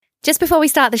Just before we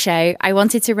start the show, I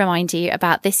wanted to remind you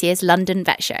about this year's London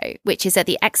Vet Show, which is at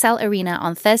the ExCeL Arena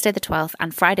on Thursday the 12th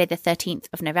and Friday the 13th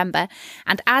of November,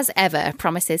 and as ever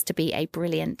promises to be a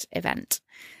brilliant event.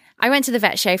 I went to the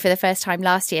Vet Show for the first time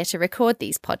last year to record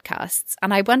these podcasts,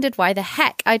 and I wondered why the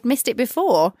heck I'd missed it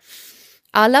before.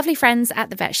 Our lovely friends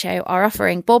at the Vet Show are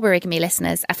offering Borborygmi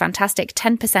listeners a fantastic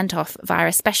 10% off via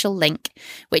a special link,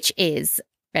 which is,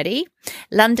 ready?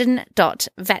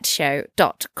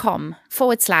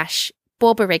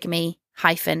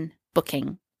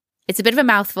 london.vetshow.com/Borborygmi-booking. It's a bit of a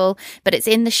mouthful, but it's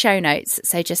in the show notes,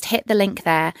 so just hit the link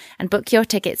there and book your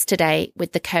tickets today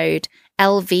with the code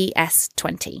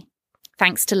LVS20.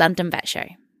 Thanks to London Vet Show.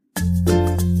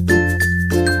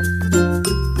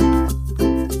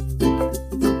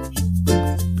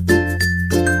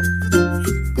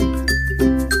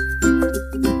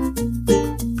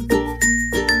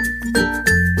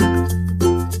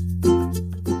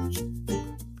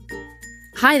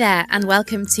 Hi there, and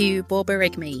welcome to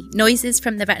Borborygmi, Noises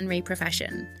from the Veterinary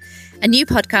Profession, a new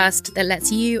podcast that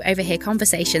lets you overhear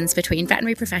conversations between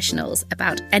veterinary professionals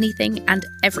about anything and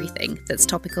everything that's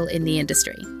topical in the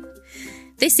industry.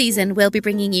 This season, we'll be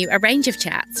bringing you a range of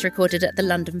chats recorded at the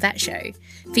London Vet Show,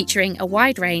 featuring a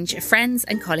wide range of friends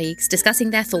and colleagues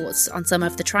discussing their thoughts on some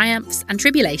of the triumphs and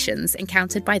tribulations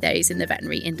encountered by those in the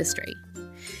veterinary industry.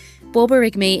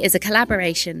 Borborygmi is a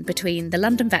collaboration between the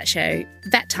London Vet Show,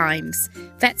 Vet Times,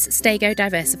 Vets Stego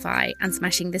Diversify and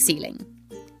Smashing the Ceiling.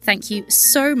 Thank you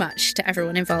so much to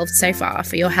everyone involved so far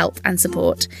for your help and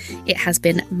support. It has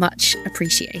been much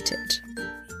appreciated.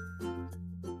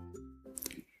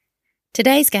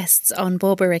 Today's guests on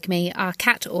Borborygmi are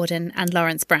Kat Auden and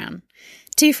Lawrence Brown,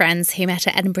 two friends who met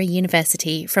at Edinburgh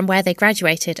University from where they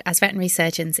graduated as veterinary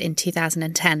surgeons in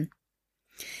 2010.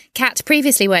 Kat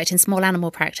previously worked in small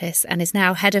animal practice and is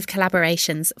now head of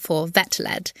collaborations for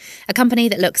VetLed, a company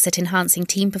that looks at enhancing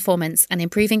team performance and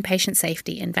improving patient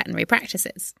safety in veterinary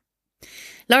practices.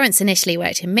 Lawrence initially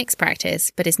worked in mixed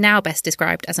practice, but is now best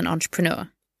described as an entrepreneur.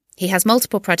 He has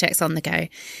multiple projects on the go,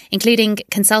 including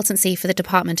consultancy for the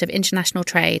Department of International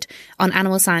Trade on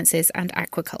animal sciences and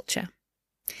aquaculture.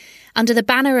 Under the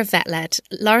banner of VetLed,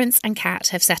 Lawrence and Kat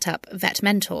have set up Vet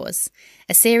Mentors,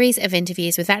 a series of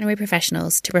interviews with veterinary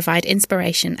professionals to provide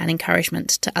inspiration and encouragement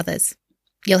to others.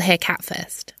 You'll hear Kat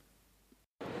first.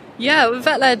 Yeah, well,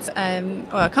 VetLed's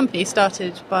a company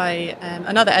started by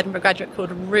another Edinburgh graduate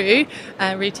called Rue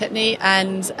Tipney,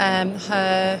 and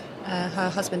her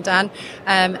husband Dan,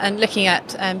 and looking at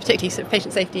particularly sort of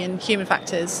patient safety and human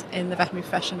factors in the veterinary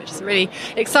profession, which is a really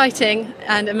exciting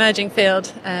and emerging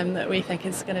field that we think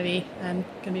is going to be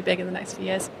big in the next few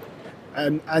years.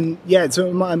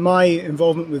 So my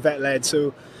involvement with VetLed,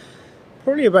 so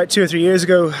probably about 2 or 3 years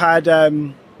ago,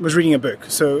 was reading a book.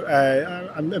 So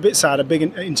I'm a bit sad. I'm big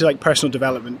into like personal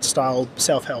development style,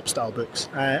 self-help style books.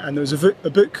 And there was a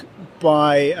book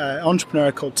by an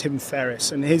entrepreneur called Tim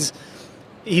Ferriss, and he's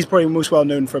probably most well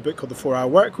known for a book called The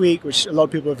 4-Hour Workweek, which a lot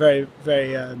of people are very,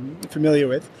 very familiar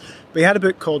with. But he had a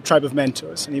book called Tribe of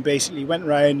Mentors, and he basically went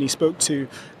around and he spoke to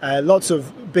lots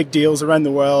of big deals around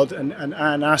the world and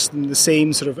asked them the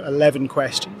same sort of 11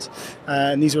 questions.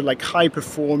 And these were like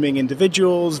high-performing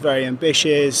individuals, very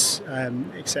ambitious,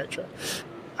 etc.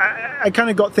 I kind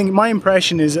of got thinking, my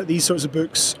impression is that these sorts of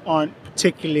books aren't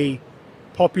particularly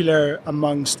popular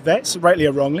amongst vets, rightly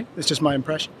or wrongly. It's just my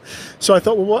impression. So I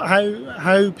thought, well,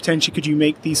 how potentially could you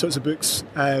make these sorts of books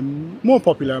more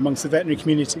popular amongst the veterinary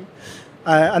community?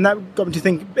 And that got me to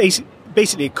think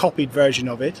basically a copied version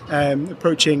of it,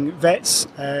 approaching vets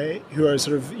who are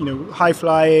sort of high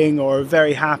flying or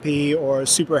very happy or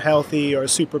super healthy or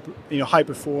super high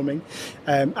performing,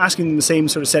 asking them the same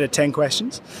sort of set of 10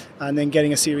 questions, and then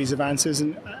getting a series of answers.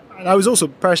 And I was also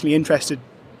personally interested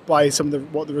by some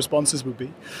of what the responses would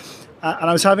be.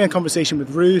 And I was having a conversation with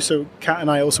Rue. So Kat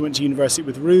and I also went to university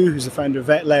with Rue, who's the founder of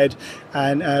VetLed,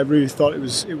 and Rue thought it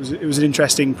was an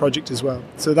interesting project as well.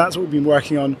 So that's what we've been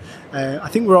working on. I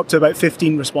think we're up to about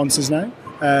 15 responses now.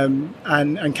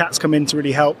 And Kat's come in to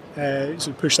really help sort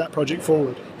of push that project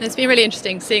forward. And it's been really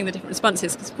interesting seeing the different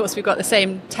responses, because of course we've got the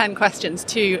same 10 questions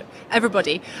to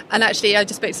everybody, and actually I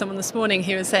just spoke to someone this morning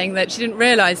who was saying that she didn't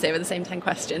realise they were the same 10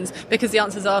 questions because the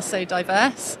answers are so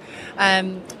diverse,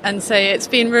 and so it's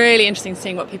been really interesting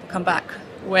seeing what people come back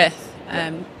with,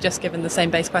 just given the same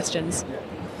base questions.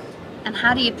 And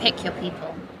how do you pick your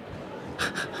people?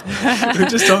 We're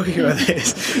just talking about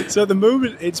this. So at the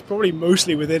moment it's probably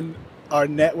mostly within our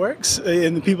networks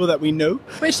and the people that we know.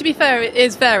 Which, to be fair,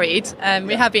 is varied.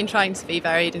 We have been trying to be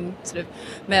varied in sort of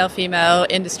male, female,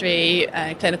 industry,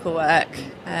 clinical work,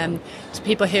 to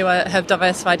people who have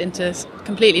diversified into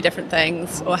completely different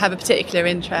things or have a particular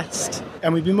interest.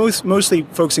 And we've been mostly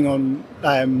focusing on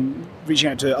reaching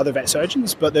out to other vet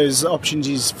surgeons, but there's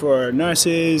opportunities for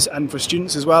nurses and for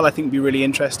students as well. I think would be really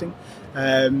interesting.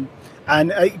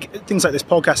 And things like this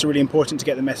podcast are really important to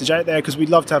get the message out there, because we'd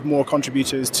love to have more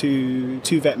contributors to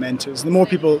Vet Mentors. The more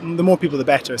people, the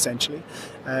better, essentially.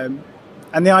 And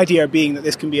the idea being that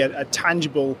this can be a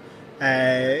tangible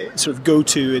sort of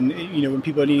go-to, and when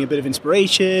people are needing a bit of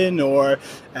inspiration, or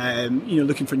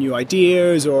looking for new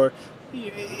ideas, or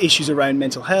issues around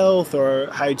mental health, or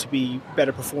how to be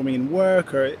better performing in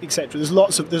work, or etc. There's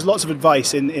lots of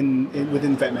advice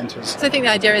within Vet Mentors. So I think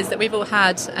the idea is that we've all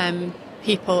had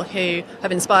people who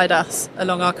have inspired us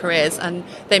along our careers, and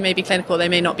they may be clinical, they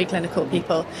may not be clinical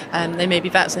people, they may be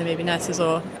vets, they may be nurses,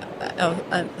 or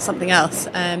something else.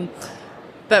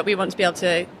 But we want to be able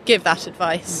to give that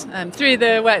advice through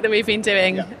the work that we've been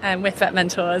doing with Vet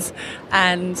Mentors,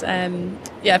 and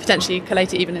potentially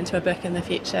collate it even into a book in the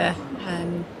future,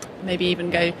 and maybe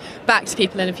even go back to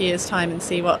people in a few years' time and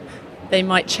see what they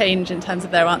might change in terms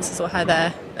of their answers or how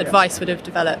their advice would have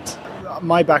developed.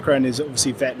 My background is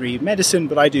obviously veterinary medicine,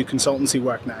 but I do consultancy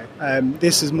work now.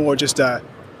 This is more just a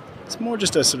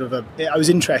sort of I was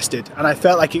interested, and I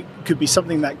felt like it could be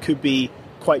something that could be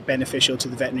quite beneficial to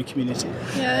the veterinary community.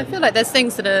 Yeah, I feel like there's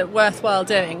things that are worthwhile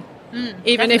doing,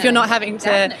 even if you're not having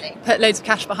to put loads of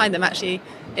cash behind them. Actually,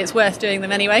 it's worth doing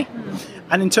them anyway.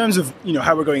 And in terms of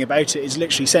how we're going about it, is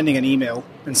literally sending an email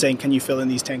and saying, "Can you fill in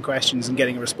these 10 questions?" and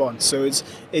getting a response. So it's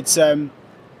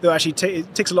though actually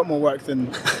it takes a lot more work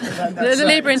than the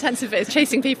labour-intensive bit is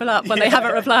chasing people up when they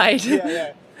haven't replied.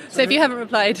 So if you haven't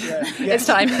replied, it's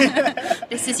time.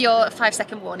 This is your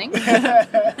 5-second warning.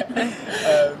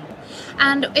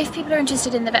 And if people are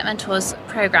interested in the Vet Mentors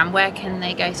programme, where can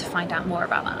they go to find out more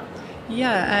about that?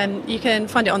 Yeah, you can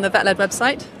find it on the VetLed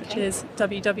website, which is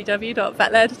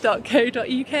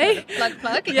www.vetled.co.uk.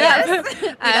 Plug. Yeah. Yes. We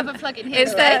have a plug in here.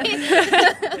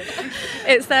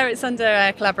 It's there. It's under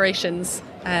collaborations.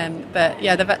 But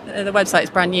yeah, the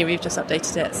website's brand new. We've just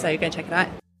updated it, so go check it out.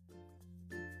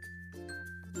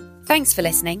 Thanks for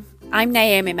listening. I'm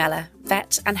Naomi Meller,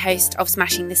 vet and host of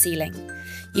Smashing the Ceiling.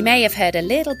 You may have heard a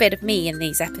little bit of me in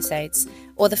these episodes,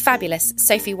 or the fabulous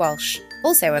Sophie Walsh,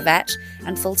 also a vet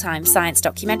and full-time science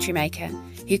documentary maker,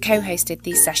 who co-hosted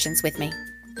these sessions with me.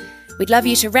 We'd love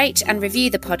you to rate and review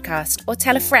the podcast, or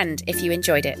tell a friend if you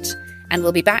enjoyed it, and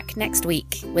we'll be back next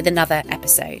week with another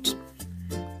episode.